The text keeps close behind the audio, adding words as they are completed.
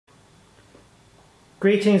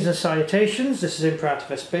Greetings and salutations, this is Imperator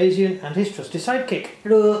Vespasian and his trusty sidekick.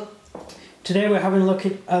 Hello. Today we're having a look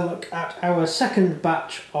at our second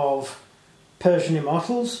batch of Persian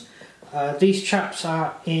Immortals. These chaps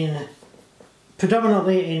are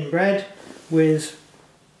predominantly in red with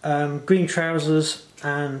green trousers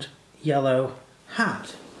and yellow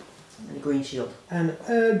hat. And a green shield. And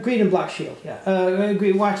green and black shield, yeah.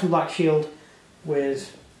 White and black shield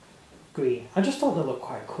with green. I just thought they looked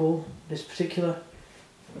quite cool, this particular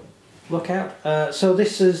lookout. So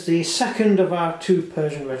this is the second of our 2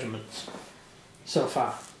 Persian regiments so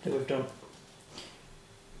far that we've done.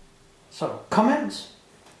 So, comments?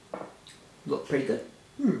 Look pretty good.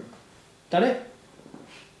 That it?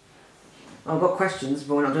 I've got questions,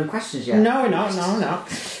 but we're not doing questions yet. No, we're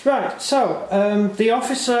not. Right, so the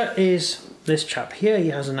officer is this chap here. He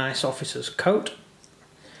has a nice officer's coat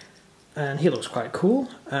and he looks quite cool.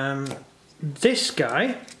 This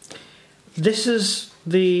guy, this is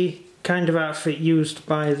the kind of outfit used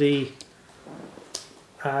by the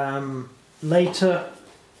later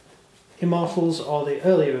Immortals or the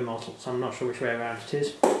earlier Immortals. I'm not sure which way around it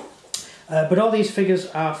is. But all these figures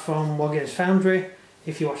are from Foundry.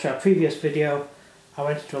 If you watch our previous video, I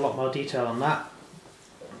went into a lot more detail on that.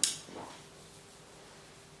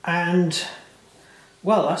 And,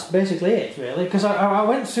 well, that's basically it, really. Because I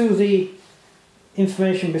went through the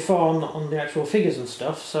information before on the actual figures and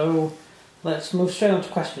stuff, so let's move straight on to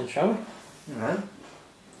questions, shall we? Alright.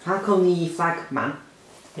 How come the flag man?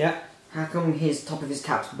 Yeah. How come his top of his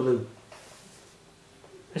cap's blue?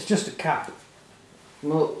 It's just a cap.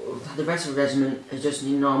 Well, the rest of the regiment is just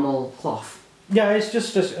in normal cloth. Yeah, it's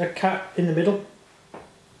just a cap in the middle.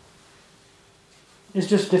 It's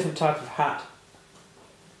just a different type of hat.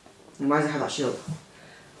 And why does it have that shield?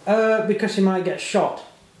 Because he might get shot.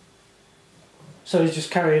 So he's just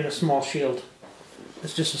carrying a small shield.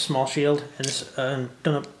 It's just a small shield, and it's done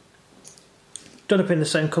up in the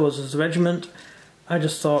same colours as the regiment. I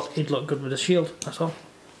just thought he'd look good with a shield, that's all.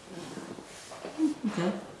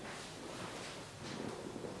 Okay.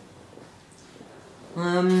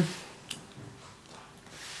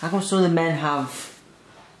 How come some of the men have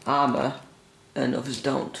armour and others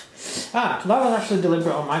don't? That was actually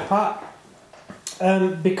deliberate on my part.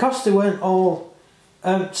 Because they weren't all...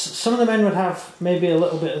 some of the men would have maybe a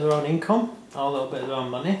little bit of their own income, or a little bit of their own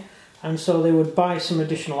money, and so they would buy some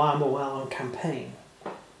additional armour while on campaign.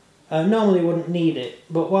 Normally you wouldn't need it,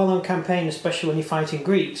 but while on campaign, especially when you're fighting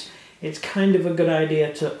Greeks, it's kind of a good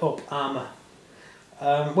idea to up armour.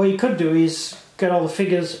 What you could do is get all the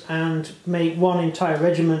figures and make one entire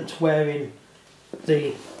regiment wearing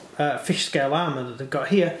the fish scale armour that they've got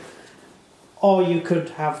here, or you could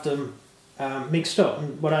have them mixed up,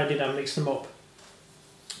 and what I did, I mixed them up,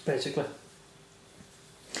 basically.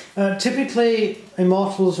 Typically,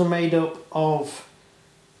 Immortals are made up of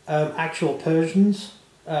actual Persians.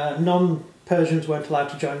 Non-Persians weren't allowed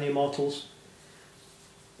to join the Immortals.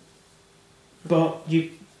 But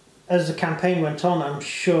as the campaign went on, I'm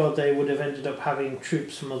sure they would have ended up having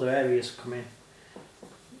troops from other areas come in.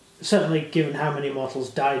 Certainly given how many Immortals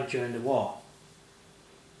died during the war.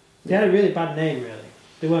 They had a really bad name, really.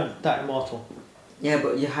 They weren't that immortal. Yeah,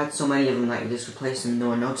 but you had so many of them that you just replace them, no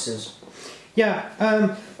one notices.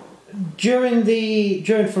 Yeah, during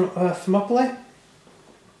Thermopylae,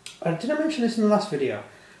 did I mention this in the last video?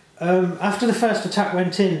 After the first attack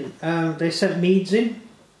went in, they sent Medes in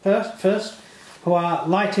first, who are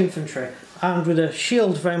light infantry, armed with a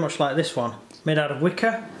shield very much like this one, made out of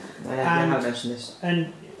wicker. I have mentioned this.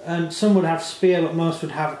 And some would have spear, but most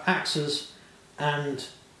would have axes and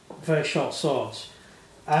very short swords.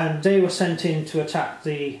 And they were sent in to attack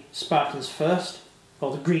the Spartans first,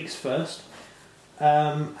 or the Greeks first.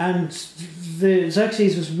 And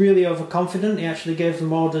Xerxes was really overconfident. He actually gave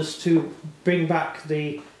them orders to bring back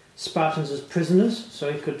the Spartans as prisoners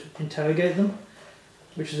so he could interrogate them,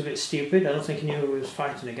 which is a bit stupid. I don't think he knew who he was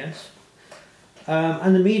fighting against.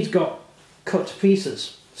 And the Medes got cut to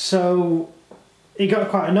pieces. So he got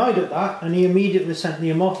quite annoyed at that, and he immediately sent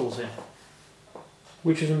the Immortals in,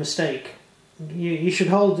 which was a mistake. You should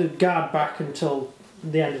hold the guard back until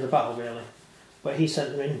the end of the battle, really. But he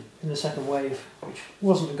sent them in the second wave, which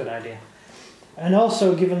wasn't a good idea. And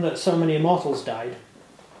also, given that so many Immortals died,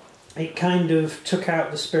 it kind of took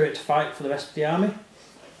out the spirit to fight for the rest of the army.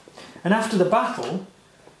 And after the battle,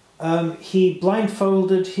 he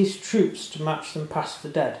blindfolded his troops to match them past the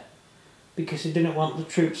dead, because he didn't want the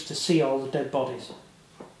troops to see all the dead bodies.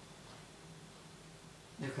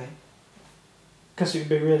 Okay. Because it would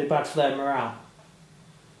be really bad for their morale.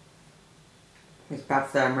 It's bad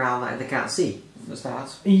for their morale that they can't see, for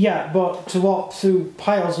starters. Yeah, but to walk through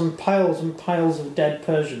piles and piles and piles of dead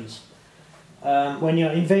Persians when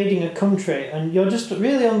you're invading a country and you're just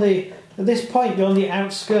really on the, at this point you're on the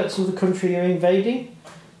outskirts of the country you're invading.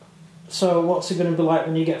 So what's it going to be like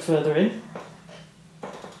when you get further in?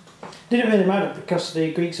 Didn't really matter because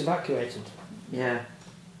the Greeks evacuated. Yeah.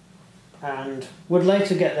 And would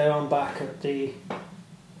later get their own back at the...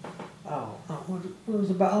 what was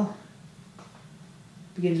the battle?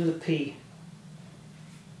 Begins with a P.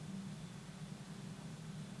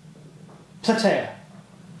 Plataea.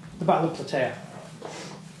 The Battle of Plataea.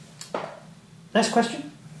 Next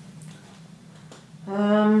question. You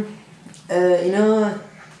know,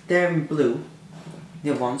 they're in blue,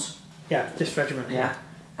 the other ones. Yeah, this regiment. Yeah.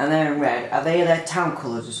 And they're in red. Are they their town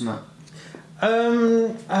colours or something?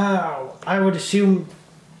 I would assume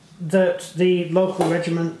that the local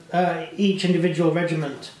regiment, each individual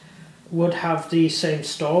regiment, would have the same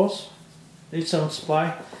stores, its own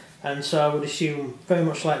supply, and so I would assume, very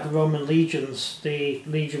much like the Roman legions, the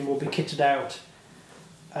legion will be kitted out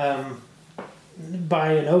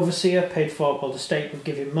by an overseer paid for, well, the state would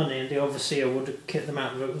give him money, and the overseer would kit them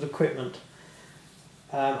out with equipment.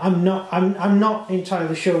 I'm not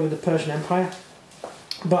entirely sure with the Persian Empire,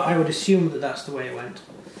 but I would assume that that's the way it went.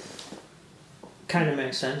 Kind of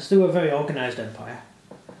makes sense. They were a very organised empire,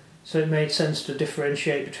 so it made sense to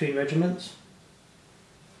differentiate between regiments.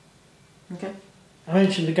 Okay. I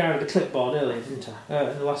mentioned the guy with the clipboard earlier, didn't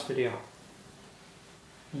I? In the last video.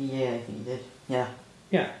 Yeah, I think you did. Yeah.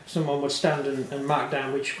 Yeah, someone would stand and mark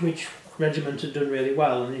down which regiment had done really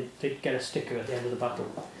well, and they'd get a sticker at the end of the battle.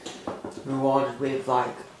 Rewarded with,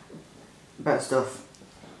 like, better stuff.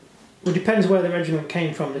 Well, it depends where the regiment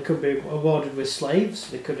came from. They could be awarded with slaves,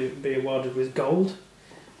 they could be awarded with gold.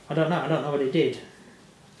 I don't know what they did.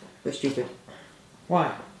 Bit stupid.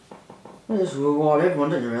 Why? Well, just reward everyone,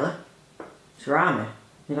 don't you, really? It's your army.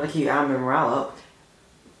 You've got to keep your army morale up.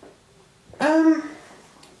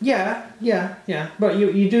 Yeah. But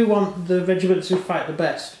you do want the regiments who fight the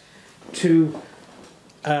best to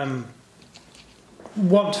want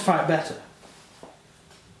to fight better.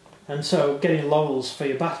 And so getting laurels for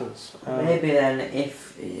your battles. Maybe then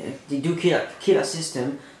if they do keep that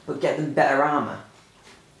system, but get them better armour.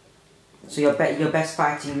 So your best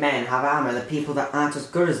fighting men have armour. The people that aren't as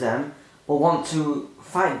good as them will want to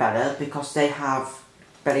fight better because they have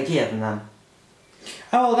better gear than them.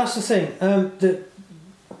 Oh, that's the thing.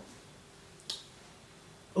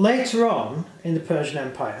 Later on in the Persian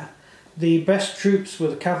Empire, the best troops were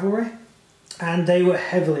the cavalry, and they were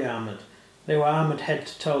heavily armoured. They were armoured head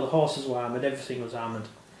to toe, the horses were armoured, everything was armoured.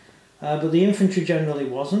 But the infantry generally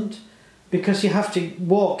wasn't, because you have to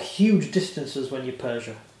walk huge distances when you're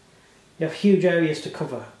Persia. You have huge areas to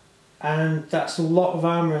cover, and that's a lot of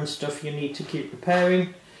armour and stuff you need to keep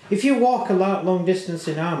repairing. If you walk a long distance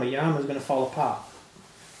in armour, your armour's going to fall apart.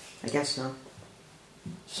 I guess so.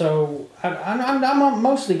 So, I'm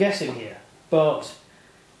mostly guessing here, but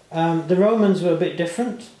the Romans were a bit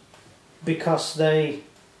different, because they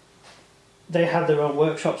had their own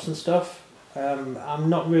workshops and stuff. I'm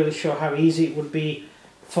not really sure how easy it would be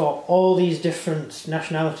for all these different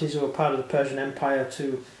nationalities who were part of the Persian Empire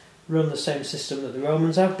to run the same system that the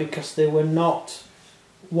Romans have, because they were not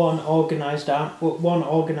one organised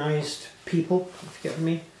people, if you get what I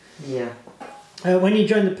mean. Yeah. When you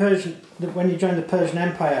joined the Persian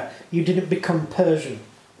Empire, you didn't become Persian.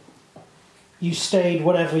 You stayed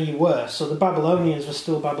whatever you were. So the Babylonians were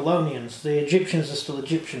still Babylonians. The Egyptians are still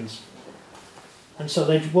Egyptians. And so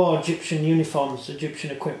they wore Egyptian uniforms, Egyptian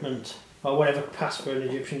equipment, or whatever passed for an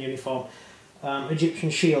Egyptian uniform, Egyptian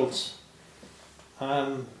shields.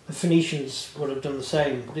 The Phoenicians would have done the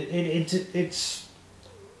same. It's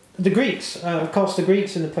the Greeks. Of course, the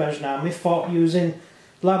Greeks in the Persian army fought using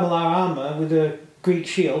lamellar armour with a Greek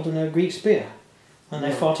shield and a Greek spear, and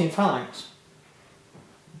they fought in phalanx.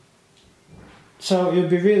 So it would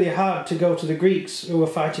be really hard to go to the Greeks who were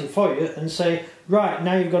fighting for you and say, right,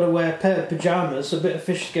 now you've got to wear a pair of pyjamas, a bit of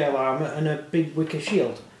fish scale armour and a big wicker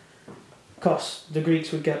shield. Of course, the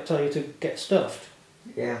Greeks would tell you to get stuffed.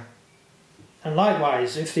 Yeah. And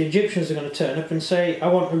likewise, if the Egyptians are going to turn up and say, I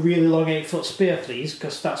want a really long 8-foot spear, please,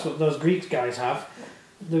 because that's what those Greek guys have,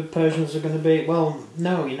 the Persians are going to be, well,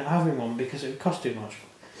 no, you're not having one because it would cost too much.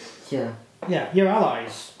 Yeah. Yeah, you're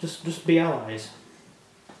allies. Just be allies.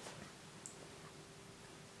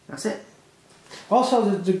 That's it.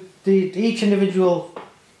 Also, each individual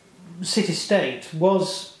city-state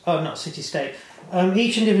was... Oh, not city-state.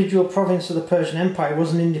 Each individual province of the Persian Empire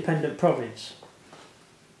was an independent province.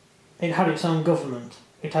 It had its own government.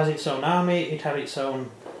 It has its own army. It had its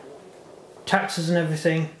own taxes and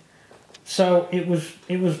everything. So it was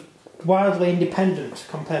wildly independent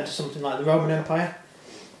compared to something like the Roman Empire.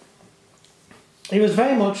 It was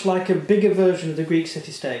very much like a bigger version of the Greek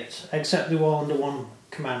city-states, except they were all under one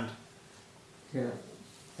command. Yeah.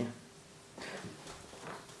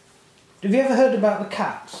 Have you ever heard about the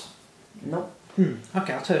cats? Nope.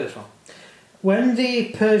 Okay, I'll tell you this one. When the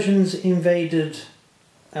Persians invaded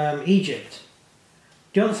Egypt,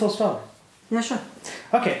 do you want the full story? Yeah, sure.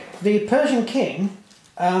 Okay, the Persian king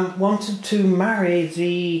wanted to marry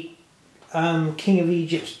the king of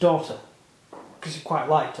Egypt's daughter because he quite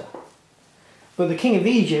liked her. But the king of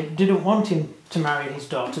Egypt didn't want him to marry his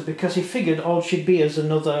daughter because he figured all she'd be is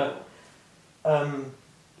another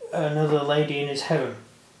lady in his harem.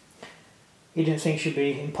 He didn't think she'd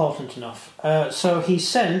be important enough. So he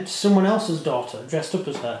sent someone else's daughter dressed up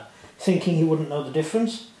as her, thinking he wouldn't know the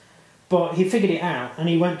difference. But he figured it out and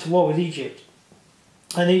he went to war with Egypt.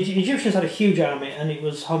 And the Egyptians had a huge army and it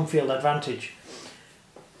was home field advantage.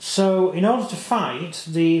 So in order to fight,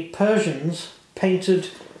 the Persians painted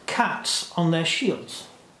cats on their shields.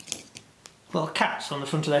 Little cats on the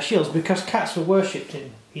front of their shields because cats were worshipped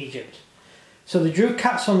in Egypt. So they drew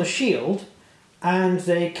cats on the shield and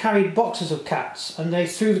they carried boxes of cats and they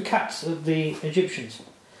threw the cats at the Egyptians.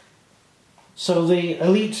 So the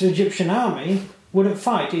elite Egyptian army wouldn't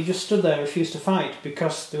fight, he just stood there and refused to fight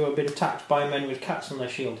because they were being attacked by men with cats on their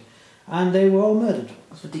shield. And they were all murdered.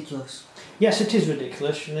 That's ridiculous. Yes, it is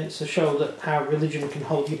ridiculous, and it's a show that how religion can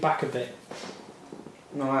hold you back a bit.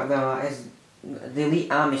 No, the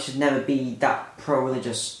elite army should never be that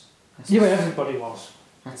pro-religious. Yeah, but everybody was.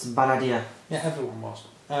 That's a bad idea. Yeah, everyone was.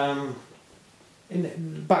 Back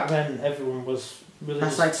then, everyone was religious.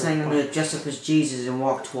 That's like saying I'm going to dress up as Jesus and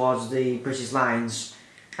walk towards the British lines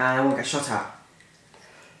and I won't get shot at.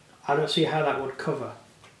 I don't see how that would cover.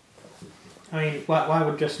 I mean, why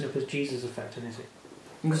would dressing up as Jesus affect anything?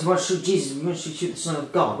 Because you want to shoot Jesus, you want to shoot the Son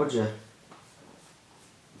of God, would you?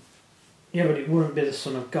 Yeah, but it wouldn't be the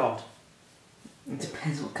Son of God. It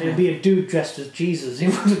depends what kind It'd be a dude dressed as Jesus. It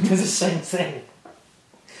wouldn't be the same thing.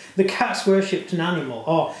 The cats worshipped an animal,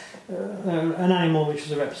 or an animal which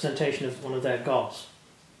was a representation of one of their gods.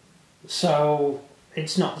 So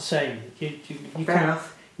it's not the same. You Fair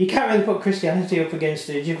enough. You can't really put Christianity up against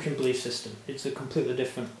the Egyptian belief system. It's a completely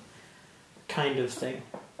different kind of thing.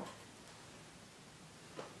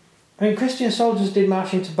 I mean, Christian soldiers did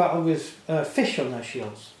march into battle with fish on their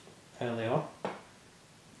shields early on,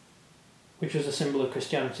 which was a symbol of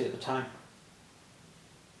Christianity at the time.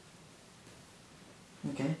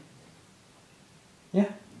 Okay. Yeah?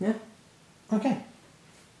 Yeah. Okay.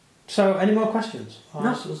 So, any more questions? Or No.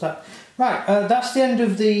 was that... Right, that's the end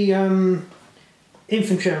of the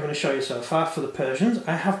infantry I'm going to show you so far for the Persians.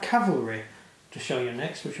 I have cavalry to show you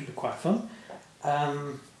next, which will be quite fun.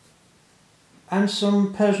 And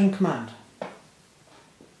some Persian command,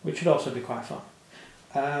 which should also be quite fun.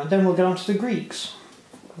 Then we'll get on to the Greeks.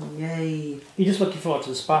 Yay. You're just looking forward to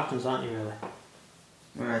the Spartans, aren't you, really?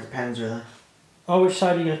 Well, it depends, really. Oh, which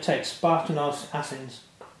side are you going to take, Spartan or Athens?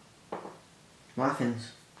 Well,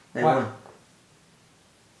 Athens. They Why? won.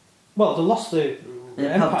 Well, they lost the In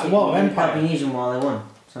Empire. War of the Empire. Peloponnesian War, they won.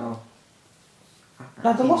 So.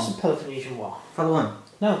 No, they lost the Peloponnesian War. For the one.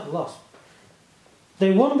 No, they lost.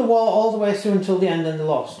 They won the war all the way through until the end, and they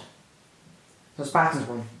lost. So Spartans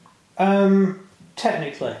won.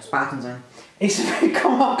 Technically. Spartans then. It's a bit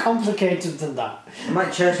more complicated than that. I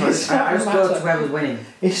might church one. I It's not just a go matter- to whoever's winning.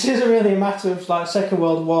 It isn't really a matter of like Second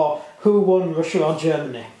World War, who won Russia or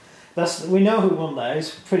Germany. We know who won there,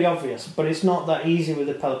 it's pretty obvious, but it's not that easy with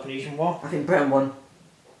the Peloponnesian War. I think Britain won.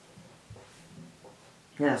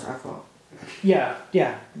 Yeah, that's what I thought. Yeah,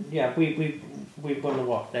 we won the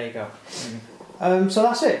war, there you go. So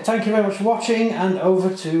that's it, thank you very much for watching, and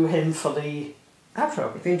over to him for the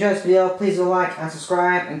outro. If you enjoyed this video, please like and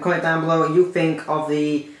subscribe and comment down below what you think of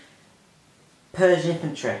the Persian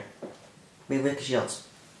infantry with wicker shields.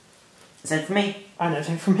 That's it for me. And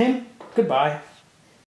everything from him, goodbye.